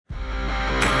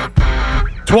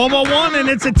12:01, and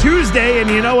it's a Tuesday, and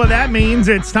you know what that means.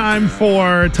 It's time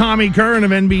for Tommy Curran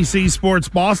of NBC Sports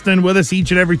Boston with us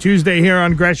each and every Tuesday here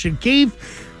on Gresh and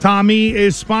Keefe. Tommy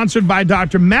is sponsored by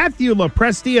Dr. Matthew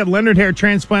Lopresti at Leonard Hair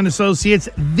Transplant Associates,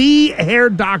 the hair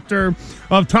doctor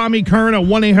of Tommy Curran at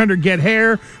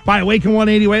 1-800-GET-HAIR. By Awaken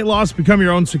 180 Weight Loss, become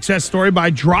your own success story by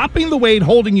dropping the weight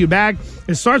holding you back.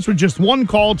 It starts with just one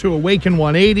call to Awaken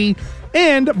 180.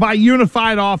 And by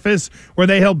Unified Office, where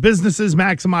they help businesses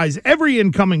maximize every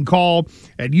incoming call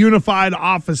at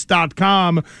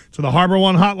unifiedoffice.com. To the Harbor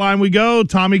One hotline we go.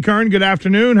 Tommy Curran, good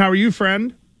afternoon. How are you,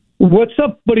 friend? What's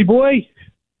up, buddy boy?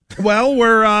 Well,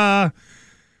 we're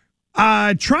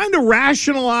trying to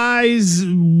rationalize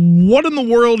what in the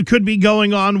world could be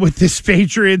going on with this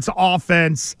Patriots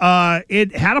offense.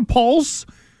 It had a pulse.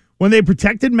 When they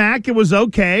protected Mac, it was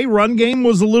okay. Run game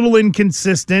was a little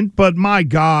inconsistent, but my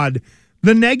God,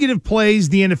 the negative plays,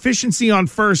 the inefficiency on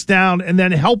first down, and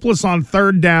then helpless on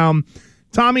third down.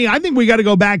 Tommy, I think we got to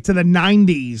go back to the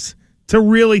 90s to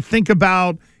really think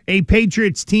about a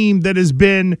Patriots team that has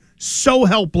been so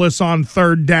helpless on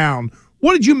third down.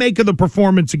 What did you make of the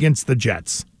performance against the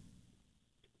Jets?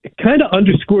 It kind of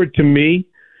underscored to me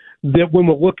that when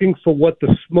we're looking for what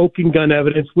the smoking gun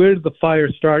evidence, where did the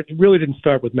fire start? It really didn't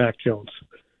start with Mac Jones.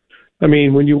 I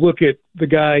mean, when you look at the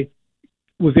guy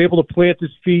was able to plant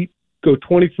his feet, go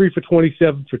 23 for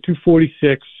 27 for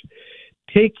 246,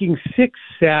 taking 6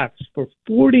 sacks for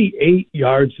 48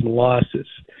 yards and losses.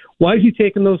 Why is he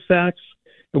taking those sacks?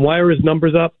 And why are his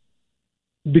numbers up?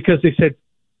 Because they said,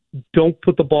 don't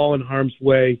put the ball in harm's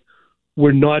way.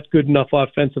 We're not good enough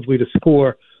offensively to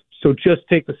score, so just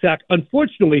take the sack.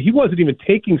 Unfortunately, he wasn't even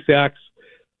taking sacks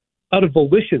out of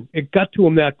volition. It got to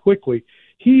him that quickly.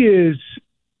 He is,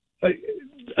 I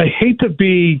hate to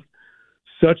be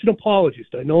such an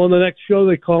apologist. I know on the next show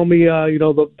they call me,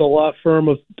 the law firm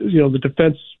of, the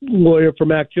defense lawyer for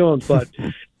Mac Jones, but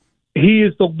he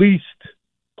is the least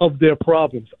of their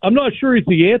problems. I'm not sure he's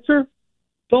the answer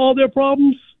to all their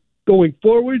problems going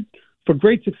forward for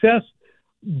great success,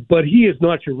 but he is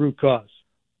not your root cause.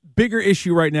 Bigger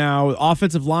issue right now,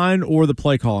 offensive line or the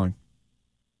play calling?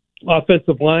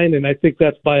 Offensive line, and I think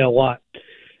that's by a lot.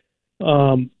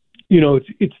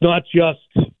 It's not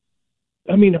just,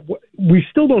 we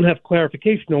still don't have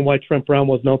clarification on why Trent Brown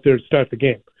wasn't out there to start the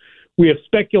game. We have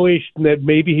speculation that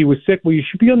maybe he was sick. Well, you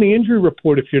should be on the injury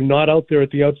report if you're not out there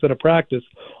at the outset of practice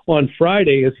on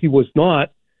Friday, as he was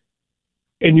not,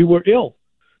 and you were ill.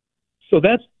 So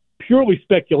that's purely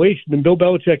speculation, and Bill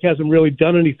Belichick hasn't really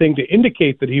done anything to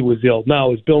indicate that he was ill.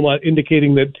 Now, is Bill not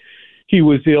indicating that he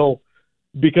was ill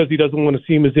because he doesn't want to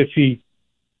seem as if he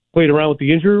played around with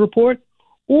the injury report,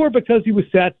 or because he was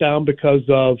sat down because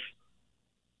of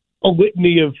a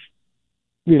litany of,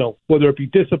 whether it be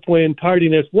discipline,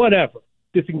 tardiness, whatever,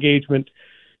 disengagement?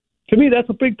 To me, that's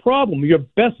a big problem. Your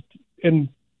best and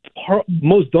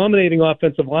most dominating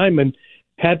offensive lineman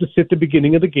had to sit the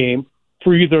beginning of the game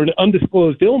for either an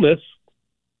undisclosed illness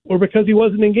or because he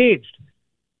wasn't engaged.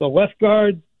 The left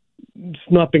guard, it's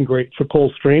not been great for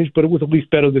Cole Strange, but it was at least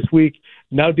better this week.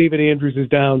 Now David Andrews is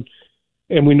down,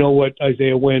 and we know what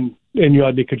Isaiah Wynn and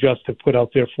Yodny Kajust have put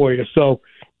out there for you. So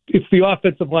it's the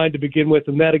offensive line to begin with,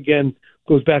 and that, again,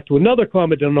 goes back to another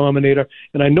common denominator,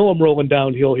 and I know I'm rolling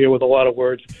downhill here with a lot of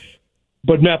words,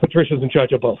 but Matt Patricia's in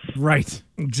charge of both. Right,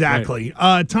 exactly.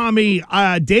 Right. Tommy,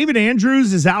 David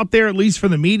Andrews is out there at least for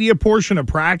the media portion of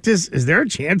practice. Is there a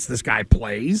chance this guy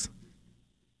plays?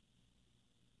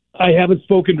 I haven't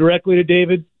spoken directly to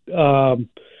David. I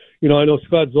know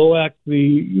Scott Zolak,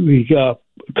 the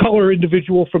color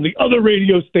individual from the other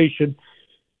radio station,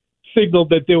 signaled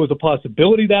that there was a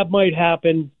possibility that might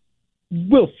happen.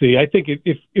 We'll see. I think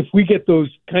if we get those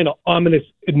kind of ominous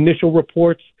initial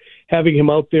reports, having him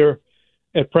out there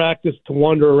at practice to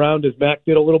wander around as Mac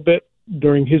did a little bit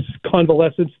during his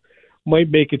convalescence might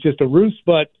make it just a ruse,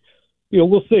 but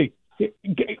we'll see.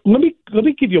 Let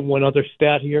me give you one other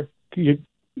stat here.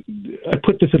 I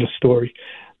put this in a story.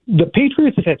 The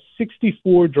Patriots have had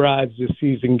 64 drives this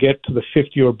season get to the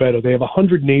 50 or better. They have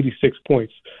 186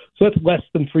 points, so that's less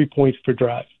than 3 points per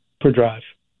drive.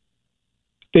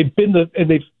 They've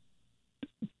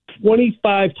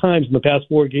 25 times in the past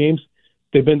 4 games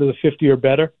they've been to the 50 or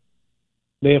better.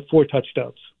 They have 4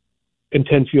 touchdowns and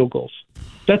 10 field goals.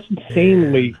 That's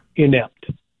insanely inept.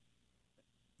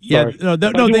 Yeah, I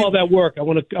do all that work. I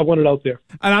want it out there.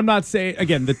 And I'm not saying,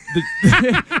 again,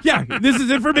 yeah, this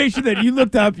is information that you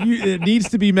looked up. It needs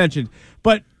to be mentioned.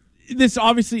 But this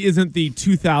obviously isn't the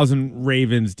 2000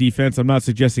 Ravens defense. I'm not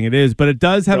suggesting it is, but it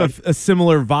does have a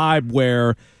similar vibe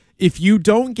where if you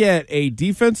don't get a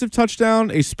defensive touchdown,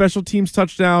 a special teams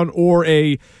touchdown, or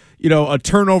a a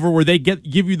turnover where they give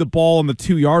you the ball on the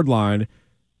 2-yard line,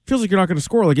 feels like you're not going to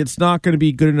score. Like it's not going to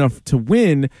be good enough to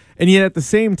win. And yet at the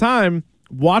same time,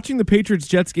 watching the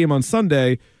Patriots-Jets game on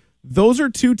Sunday, those are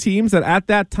two teams that at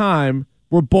that time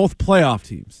were both playoff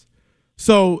teams.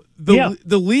 So the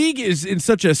league is in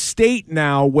such a state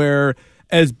now where,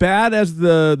 as bad as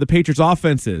the Patriots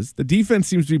offense is, the defense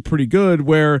seems to be pretty good,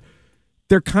 where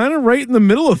they're kind of right in the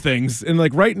middle of things. And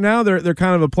like right now they're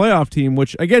kind of a playoff team,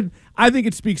 which again, I think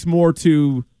it speaks more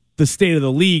to the state of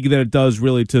the league than it does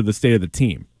really to the state of the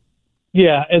team.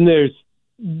 Yeah, and there's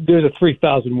a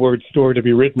 3,000-word story to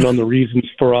be written on the reasons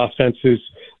for offenses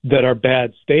that are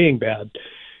bad staying bad.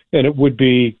 And it would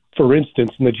be, for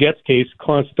instance, in the Jets case,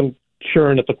 constant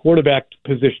churn at the quarterback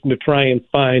position to try and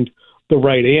find the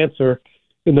right answer.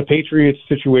 In the Patriots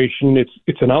situation,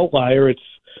 it's an outlier.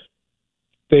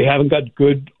 They haven't got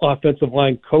good offensive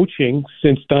line coaching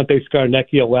since Dante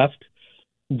Scarnecchia left.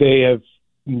 They have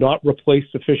not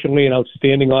replaced sufficiently an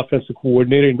outstanding offensive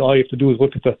coordinator, and all you have to do is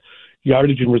look at the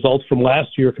yardage and results from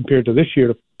last year compared to this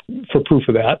year for proof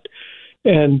of that.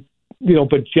 And,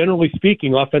 but generally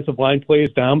speaking, offensive line play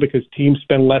is down because teams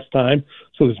spend less time,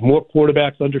 so there's more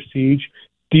quarterbacks under siege.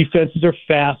 Defenses are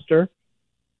faster.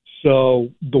 So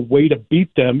the way to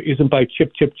beat them isn't by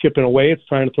chipping away. It's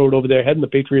trying to throw it over their head, and the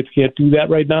Patriots can't do that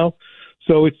right now.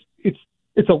 So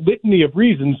it's a litany of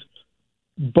reasons,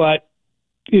 but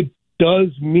it does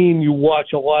mean you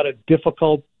watch a lot of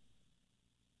difficult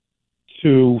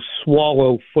to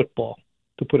swallow football,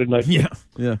 to put it nicely.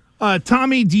 Yeah.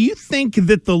 Tommy, do you think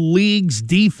that the league's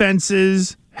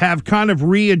defenses have kind of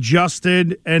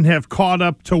readjusted and have caught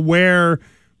up to where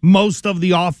most of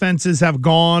the offenses have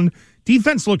gone?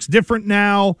 Defense looks different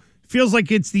now. Feels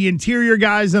like it's the interior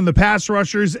guys and the pass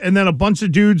rushers and then a bunch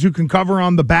of dudes who can cover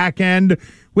on the back end.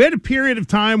 We had a period of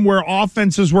time where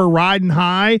offenses were riding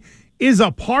high. Is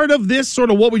a part of this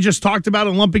sort of what we just talked about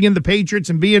and lumping in the Patriots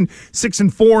and being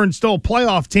 6-4 and still a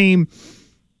playoff team?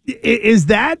 Is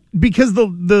that because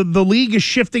the league is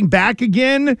shifting back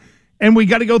again and we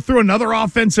got to go through another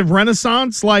offensive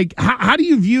renaissance? Like, how do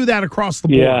you view that across the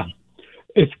board? Yeah.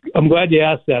 I'm glad you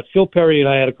asked that. Phil Perry and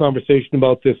I had a conversation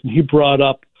about this, and he brought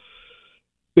up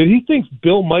that he thinks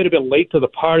Bill might have been late to the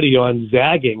party on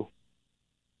zagging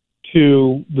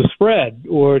to the spread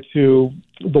or to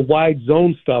the wide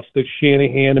zone stuff that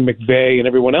Shanahan and McVay and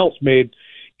everyone else made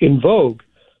in vogue.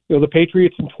 The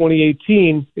Patriots in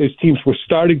 2018, as teams were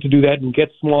starting to do that and get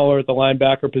smaller at the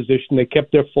linebacker position, they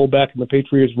kept their fullback, and the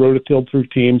Patriots rototilled through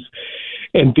teams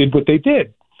and did what they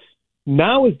did.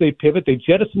 Now, as they pivot, they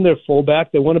jettison their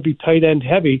fullback. They want to be tight end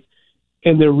heavy,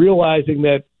 and they're realizing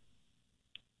that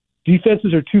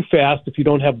defenses are too fast if you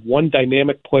don't have one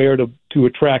dynamic player to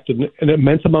attract an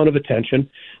immense amount of attention.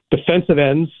 Defensive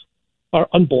ends are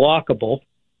unblockable,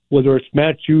 whether it's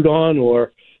Matt Judon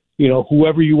or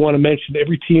whoever you want to mention.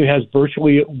 Every team has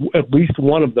virtually at least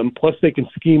one of them. Plus, they can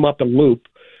scheme up and loop.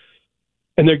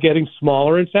 And they're getting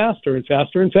smaller and faster and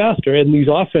faster and faster. And these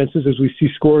offenses, as we see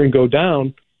scoring go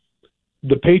down,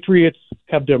 the Patriots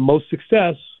have their most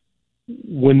success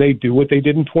when they do what they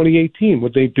did in 2018,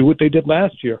 when they do what they did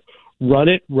last year, run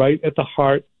it right at the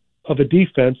heart of a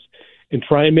defense and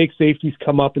try and make safeties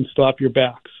come up and stop your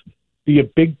backs. Be a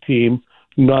big team,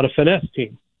 not a finesse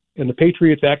team. And the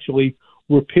Patriots actually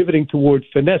were pivoting toward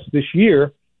finesse this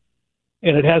year,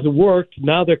 and it hasn't worked.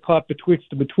 Now they're caught betwixt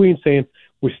and between saying,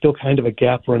 we're still kind of a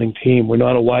gap-running team. We're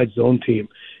not a wide zone team.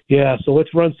 Yeah, so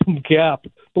let's run some gap.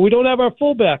 But we don't have our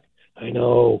fullback. I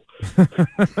know.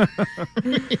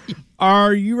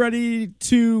 Are you ready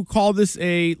to call this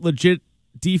a legit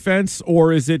defense,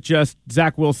 or is it just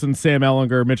Zach Wilson, Sam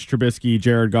Ehlinger, Mitch Trubisky,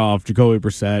 Jared Goff, Jacoby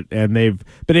Brissett, and they've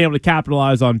been able to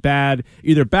capitalize on bad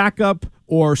either backup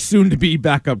or soon-to-be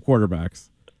backup quarterbacks?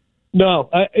 No,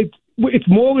 it's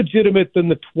more legitimate than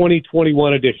the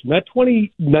 2021 edition. That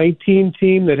 2019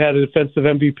 team that had a defensive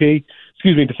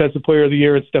player of the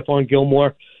year, and Stephon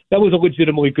Gilmore, that was a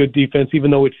legitimately good defense,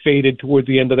 even though it faded toward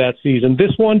the end of that season.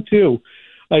 This one, too,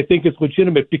 I think is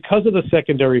legitimate because of the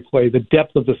secondary play, the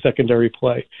depth of the secondary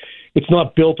play. It's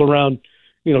not built around,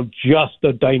 just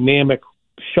a dynamic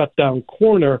shutdown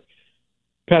corner,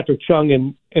 Patrick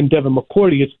Chung and Devin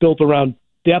McCourty. It's built around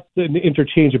depth and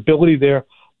interchangeability there.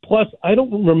 Plus, I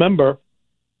don't remember,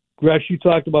 Gresh, you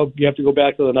talked about you have to go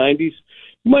back to the 90s.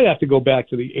 You might have to go back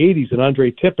to the 80s and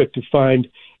Andre Tippett to find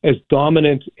as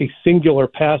dominant a singular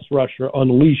pass rusher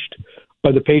unleashed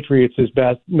by the Patriots as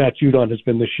Matt Judon has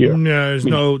been this year. No,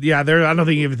 I don't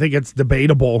even think it's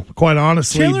debatable, quite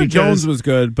honestly. Chandler Jones was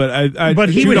good, but but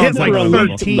he would hit like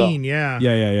Judon's 13, yeah.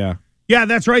 Yeah. Yeah,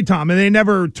 that's right, Tom. And they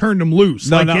never turned him loose.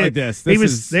 No, not like this. They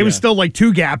was still like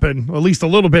two-gapping, at least a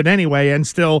little bit anyway, and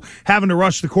still having to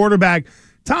rush the quarterback.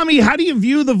 Tommy, how do you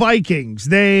view the Vikings?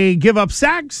 They give up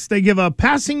sacks, they give up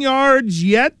passing yards,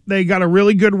 yet they got a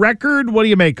really good record. What do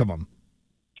you make of them?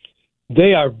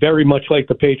 They are very much like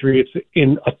the Patriots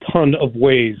in a ton of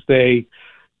ways. They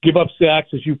give up sacks,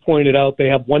 as you pointed out. They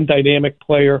have one dynamic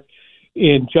player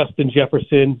in Justin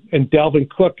Jefferson, and Dalvin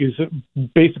Cook is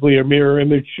basically a mirror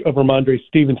image of Ramondre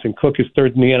Stevenson. Cook is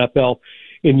third in the NFL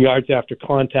in yards after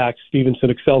contact. Stevenson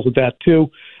excels at that too.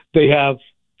 They have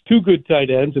two good tight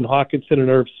ends in Hawkinson and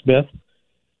Irv Smith,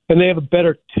 and they have a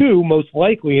better two, most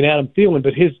likely, in Adam Thielen,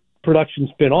 but his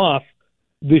production's been off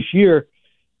this year.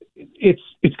 It's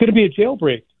going to be a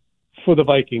jailbreak for the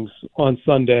Vikings on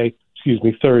Thursday.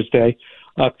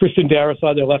 Christian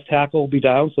Darrisaw, their left tackle, will be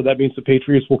down, so that means the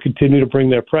Patriots will continue to bring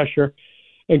their pressure.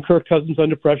 And Kirk Cousins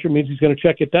under pressure means he's going to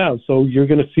check it down. So you're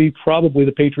going to see probably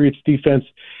the Patriots defense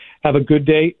have a good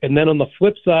day. And then on the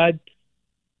flip side,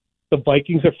 the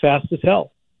Vikings are fast as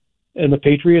hell. And the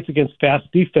Patriots against fast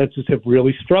defenses have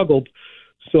really struggled.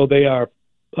 So they have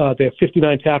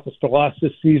 59 tackles for loss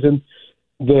this season.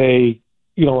 They,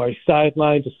 are a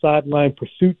sideline-to-sideline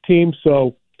pursuit team.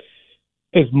 So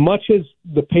as much as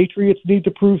the Patriots need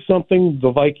to prove something,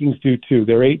 the Vikings do too.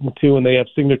 They're 8-2, and they have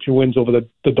signature wins over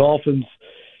the Dolphins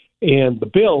and the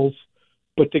Bills.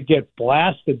 But to get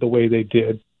blasted the way they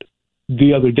did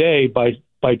the other day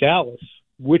by Dallas,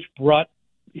 which brought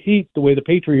heat the way the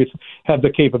Patriots have the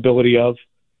capability of,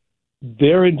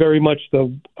 they're in very much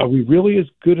are we really as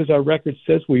good as our record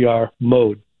says we are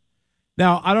mode.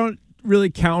 Now, I don't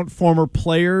really count former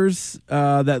players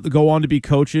that go on to be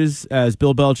coaches as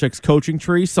Bill Belichick's coaching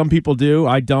tree. Some people do.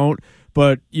 I don't.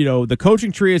 But, the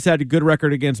coaching tree has had a good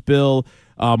record against Bill.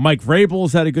 Mike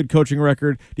Vrabel's had a good coaching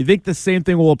record. Do you think the same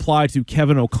thing will apply to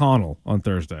Kevin O'Connell on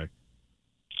Thursday?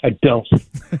 I don't.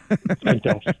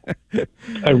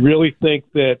 I really think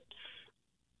that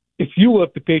if you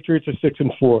look, the Patriots are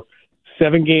 6-4,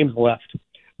 7 games left.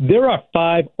 There are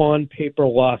 5 on-paper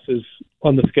losses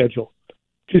on the schedule,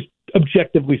 just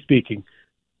objectively speaking,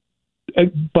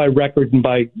 by record and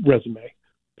by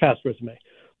past resume.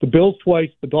 The Bills twice,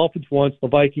 the Dolphins once, the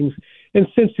Vikings, and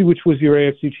Cincy, which was your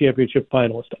AFC Championship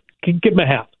finalist. Give them a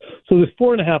half. So there's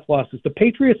 4.5 losses. The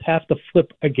Patriots have to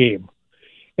flip a game.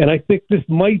 And I think this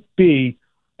might be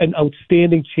an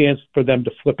outstanding chance for them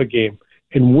to flip a game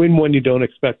and win when you don't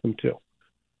expect them to.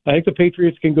 I think the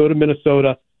Patriots can go to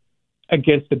Minnesota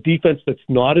against a defense that's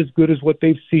not as good as what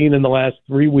they've seen in the last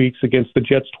 3 weeks against the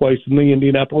Jets twice and the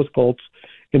Indianapolis Colts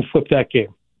and flip that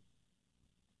game.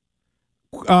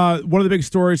 One of the big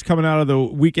stories coming out of the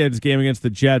weekend's game against the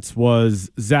Jets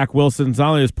was Zach Wilson's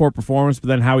not only his poor performance, but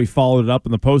then how he followed it up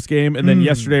in the postgame. And then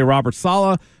yesterday, Robert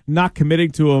Saleh not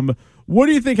committing to him. What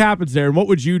do you think happens there? And what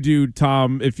would you do,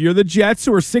 Tom, if you're the Jets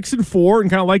who are 6-4 and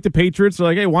kind of like the Patriots? They're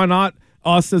like, hey, why not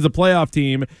us as a playoff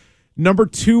team? Number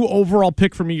 2 overall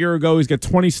pick from a year ago. He's got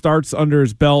 20 starts under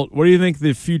his belt. What do you think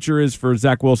the future is for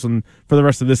Zach Wilson for the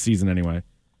rest of this season anyway?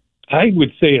 I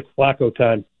would say it's Flacco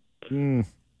time.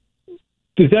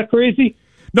 Is that crazy?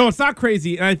 No, it's not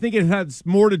crazy. And I think it has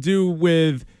more to do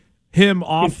with him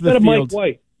off Instead the of field. Mike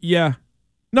White. Yeah.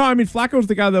 No, I mean, Flacco's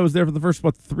the guy that was there for the first,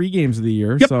 3 games of the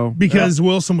year. Yep, so because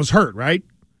Wilson was hurt, right?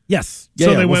 Yes.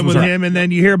 So they went with him, and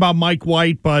then you hear about Mike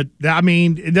White. But, I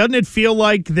mean, doesn't it feel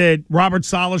like that Robert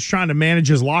Saleh's trying to manage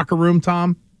his locker room,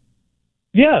 Tom?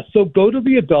 Yeah, so go to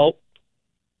the adult.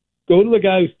 Go to the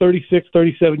guy who's 36,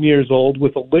 37 years old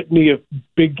with a litany of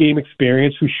big game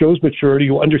experience, who shows maturity,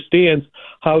 who understands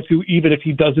how to, even if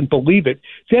he doesn't believe it.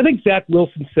 See, I think Zach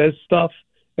Wilson says stuff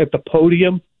at the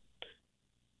podium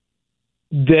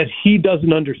that he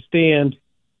doesn't understand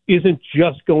isn't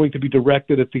just going to be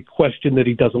directed at the question that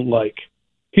he doesn't like.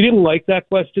 He didn't like that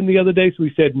question the other day, so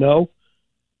he said no.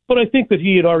 But I think that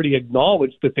he had already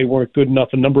acknowledged that they weren't good enough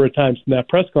a number of times in that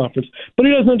press conference. But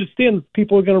he doesn't understand that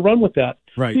people are going to run with that.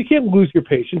 Right. So you can't lose your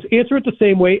patience. Answer it the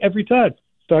same way every time.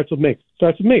 Starts with me.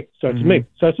 Starts with me. Starts with me.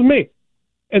 Starts with me.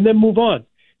 And then move on.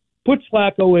 Put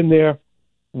Flacco in there.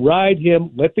 Ride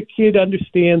him. Let the kid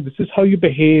understand this is how you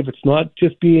behave. It's not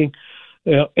just being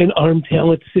an arm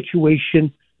talent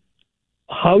situation.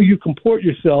 How you comport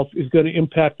yourself is going to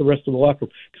impact the rest of the locker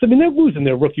room. Because, I mean, they're losing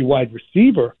their rookie wide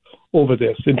receiver over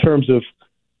this in terms of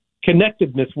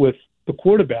connectedness with the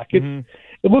quarterback. It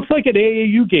looks like an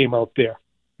AAU game out there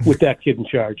with that kid in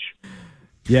charge.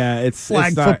 Yeah, it's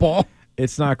flag football.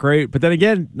 It's not great. But then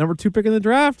again, number 2 pick in the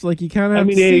draft, like you kind of. I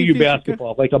mean, AAU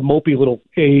basketball, like a mopey little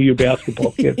AAU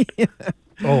basketball kid.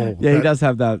 Oh, yeah, he does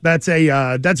have that. That's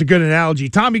a good analogy.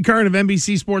 Tommy Curran of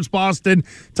NBC Sports Boston.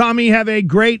 Tommy, have a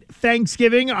great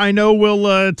Thanksgiving. I know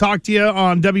we'll talk to you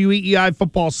on WEEI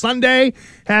Football Sunday.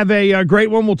 Have a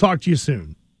great one. We'll talk to you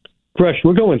soon. Gresh,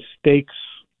 we're going steaks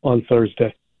on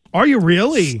Thursday. Are you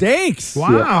really? Steaks.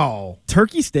 Wow. Yeah.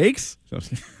 Turkey steaks?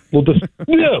 We'll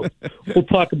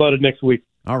talk about it next week.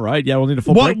 All right. Yeah, we'll need a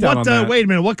full breakdown on that. Wait a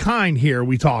minute. What kind here are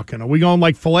we talking? Are we going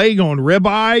like filet, going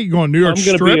ribeye, going New York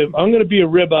strip? I'm going to be a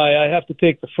ribeye. I have to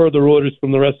take the further orders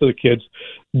from the rest of the kids.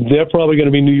 They're probably going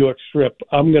to be New York strip.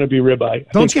 I'm going to be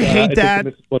ribeye. Don't you hate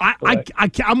that?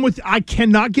 I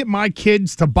cannot get my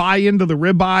kids to buy into the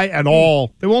ribeye at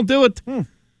all. They won't do it.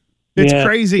 It's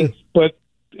crazy.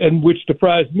 And which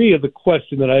deprives me of the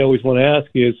question that I always want to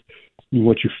ask is, you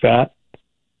want you fat?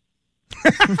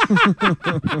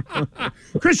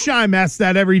 Chris Scheim asks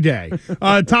that every day.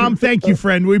 Tom, thank you,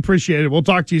 friend. We appreciate it. We'll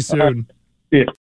talk to you soon. Yeah.